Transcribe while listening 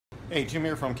Hey, Jim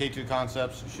here from K2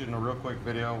 Concepts, shooting a real quick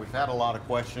video. We've had a lot of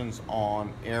questions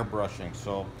on airbrushing.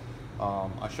 So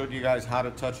I showed you guys how to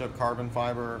touch up carbon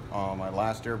fiber on my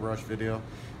last airbrush video.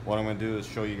 What I'm going to do is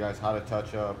show you guys how to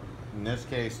touch up, in this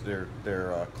case,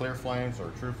 they're clear flames or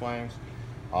true flames.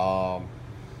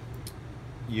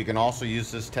 You can also use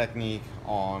this technique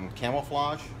on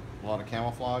camouflage, a lot of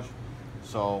camouflage.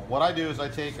 So what I do is I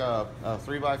take a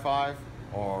 3x5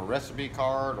 or recipe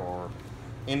card or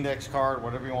index card,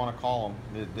 whatever you want to call them,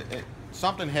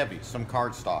 something heavy, some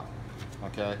cardstock,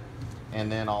 okay,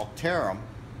 and then I'll tear them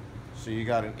so you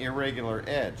got an irregular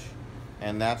edge,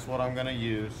 and that's what I'm going to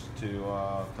use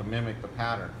to mimic the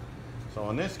pattern.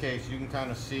 So in this case, you can kind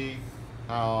of see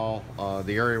how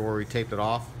the area where we taped it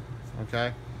off,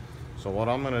 okay. So what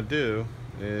I'm going to do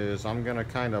is I'm going to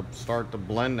kind of start to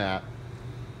blend that,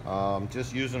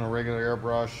 just using a regular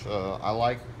airbrush. I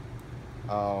like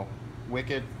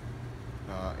Wicked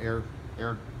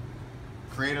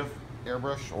Creative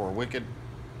airbrush, or Wicked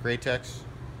Graytex,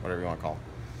 whatever you want to call them.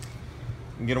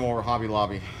 You can get them over Hobby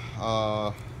Lobby.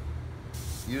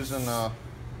 Using my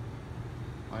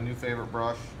new favorite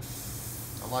brush.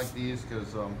 I like these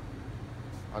because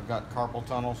I've got carpal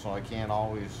tunnel, so I can't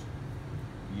always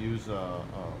use a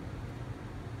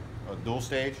dual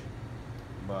stage.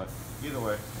 But either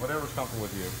way, whatever's comfortable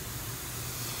with you.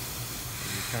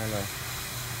 You kind of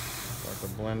start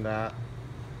to blend that.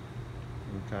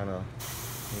 And kind of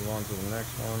move on to the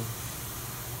next one.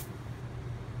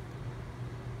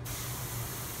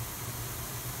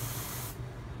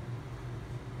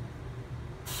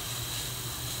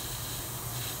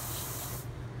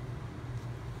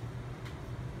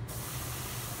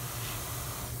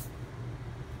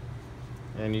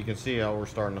 And you can see how we're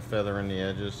starting to feather in the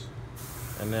edges.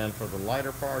 And then for the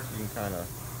lighter parts, you can kind of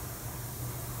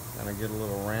get a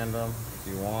little random if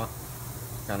you want.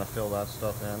 Kind of fill that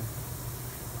stuff in.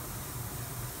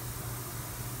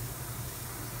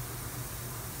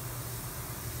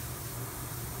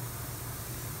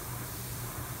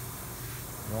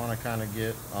 You want to kind of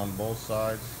get on both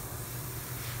sides.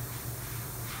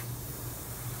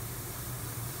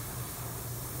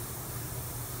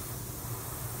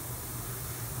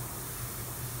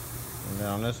 And then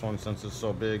on this one, since it's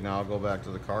so big, now I'll go back to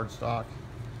the cardstock.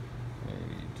 Maybe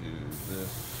do this.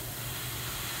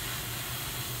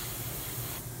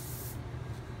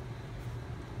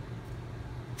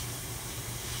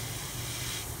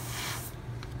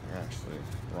 Actually,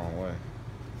 wrong way.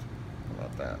 How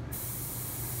about that?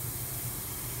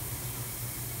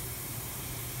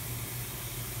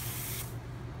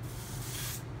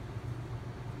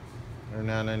 Every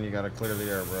now and then you got to clear the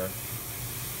airbrush.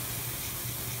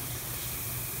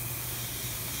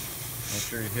 Make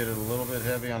sure you hit it a little bit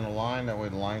heavy on the line, that way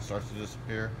the line starts to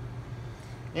disappear.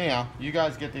 Anyhow, you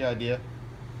guys get the idea.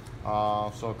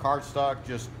 So cardstock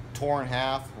just tore in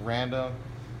half, random.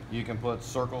 You can put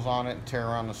circles on it and tear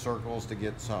around the circles to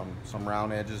get some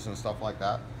round edges and stuff like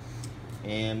that.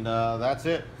 And that's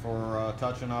it for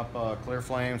touching up clear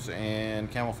flames and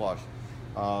camouflage.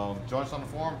 Join us on the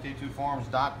forum,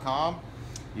 k2forums.com.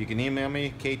 You can email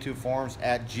me,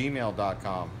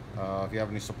 k2forums@gmail.com. If you have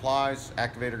any supplies,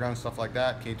 activator guns, stuff like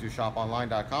that,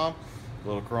 k2shoponline.com. A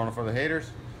little Corona for the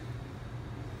haters.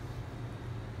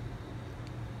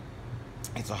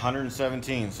 It's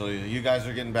 117, so you guys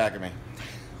are getting back at me.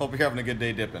 Hope you're having a good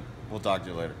day dipping. We'll talk to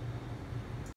you later.